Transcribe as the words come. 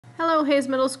Hello Hayes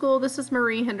Middle School, this is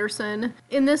Marie Henderson.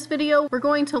 In this video, we're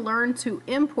going to learn to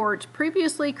import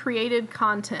previously created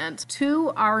content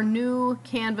to our new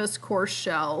Canvas course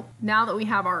shell now that we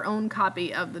have our own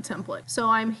copy of the template. So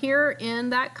I'm here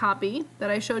in that copy that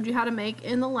I showed you how to make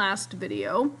in the last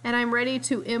video, and I'm ready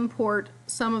to import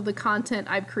some of the content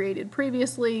I've created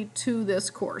previously to this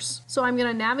course. So I'm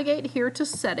going to navigate here to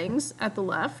Settings at the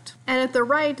left, and at the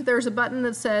right there's a button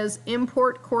that says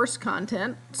Import Course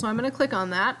Content. So I'm going to click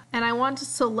on that, and I want to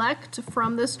select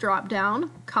from this drop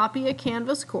down, Copy a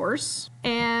Canvas Course,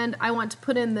 and I want to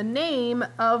put in the name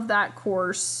of that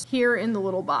course here in the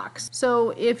little box.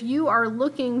 So if you are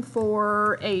looking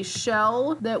for a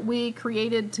shell that we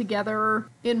created together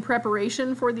in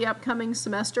preparation for the upcoming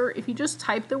semester, if you just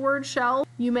type the word shell,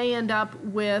 you may end up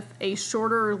with a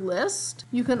shorter list.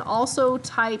 You can also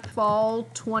type Fall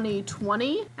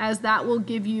 2020, as that will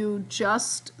give you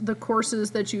just the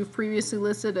courses that you've previously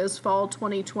listed as Fall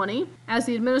 2020. As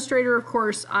the administrator, of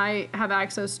course, I have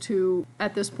access to,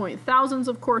 at this point, thousands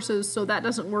of courses, so that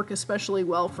doesn't work especially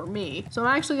well for me. So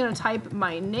I'm actually going to type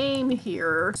my name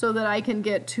here so that I can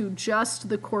get to just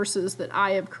the courses that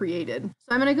I have created.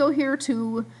 So I'm going to go here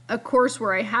to a course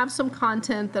where I have some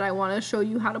content that I want to show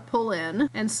you how to pull in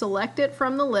and select it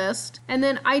from the list. And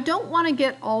then I don't want to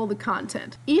get all the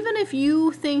content. Even if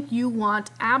you think you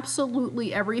want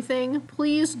absolutely everything,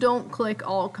 please don't click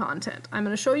all content. I'm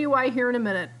going to show you why here in a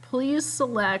minute. Please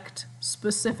select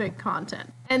specific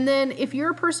content. And then if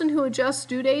you're a person who adjusts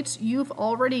due dates, you've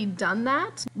already done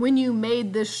that when you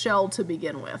made this shell to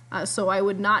begin with. So I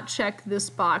would not check this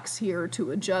box here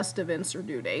to adjust events or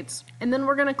due dates. And then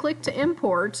we're going to click to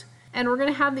import, and we're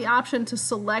going to have the option to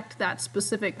select that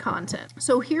specific content.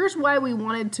 So here's why we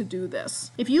wanted to do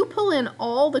this. If you pull in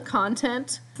all the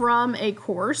content from a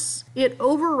course, it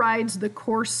overrides the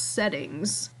course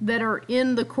settings that are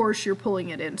in the course you're pulling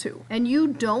it into. And you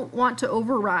don't want to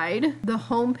override the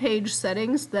homepage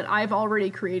settings that I've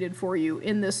already created for you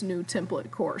in this new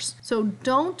template course. So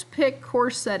don't pick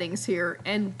course settings here,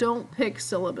 and don't pick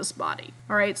syllabus body.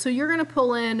 All right, so you're going to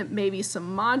pull in maybe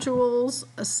some modules,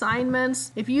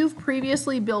 assignments. If you've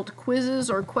previously built quizzes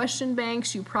or question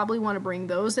banks, you probably want to bring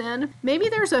those in. Maybe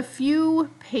there's a few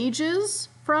pages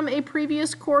from a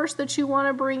previous course that you want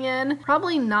to bring in.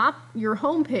 Probably not your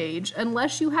home page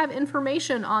unless you have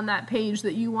information on that page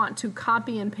that you want to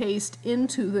copy and paste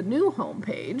into the new home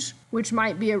page, which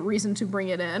might be a reason to bring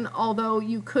it in, although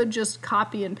you could just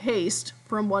copy and paste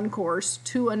from one course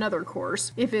to another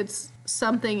course if it's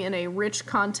something in a rich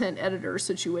content editor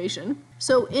situation.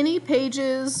 So any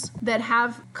pages that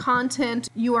have content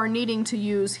you are needing to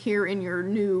use here in your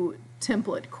new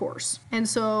template course. And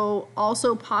so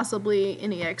also possibly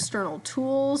any external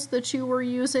tools that you were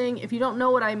using. If you don't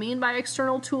know what I mean by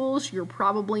external tools, you're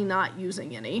probably not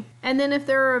using any. And then if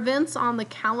there are events on the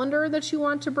calendar that you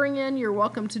want to bring in, you're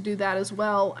welcome to do that as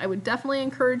well. I would definitely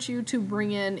encourage you to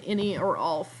bring in any or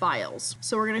all files.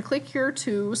 So we're going to click here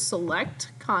to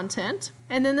select content.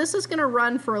 And then this is going to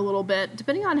run for a little bit.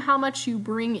 Depending on how much you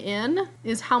bring in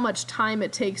is how much time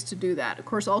it takes to do that. Of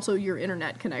course, also your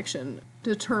internet connection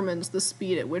determines the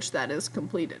speed at which that is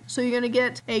completed. So you're going to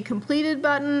get a completed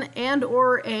button and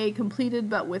or a completed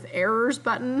but with errors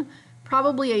button.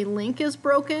 Probably a link is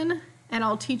broken, and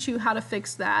I'll teach you how to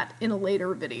fix that in a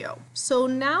later video. So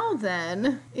now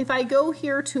then, if I go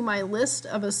here to my list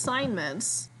of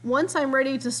assignments, once I'm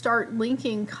ready to start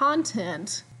linking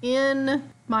content in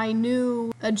my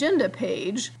new agenda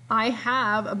page, I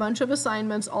have a bunch of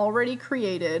assignments already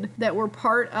created that were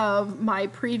part of my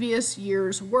previous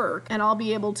year's work, and I'll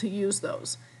be able to use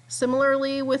those.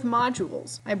 Similarly with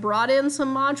modules, I brought in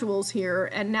some modules here,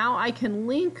 and now I can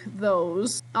link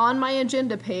those on my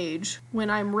agenda page when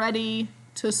I'm ready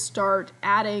to start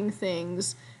adding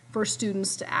things for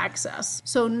students to access.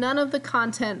 So none of the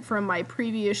content from my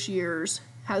previous years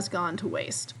has gone to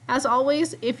waste. As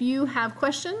always, if you have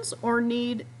questions or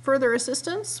need further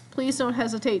assistance, please don't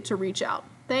hesitate to reach out.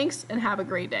 Thanks, and have a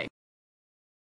great day.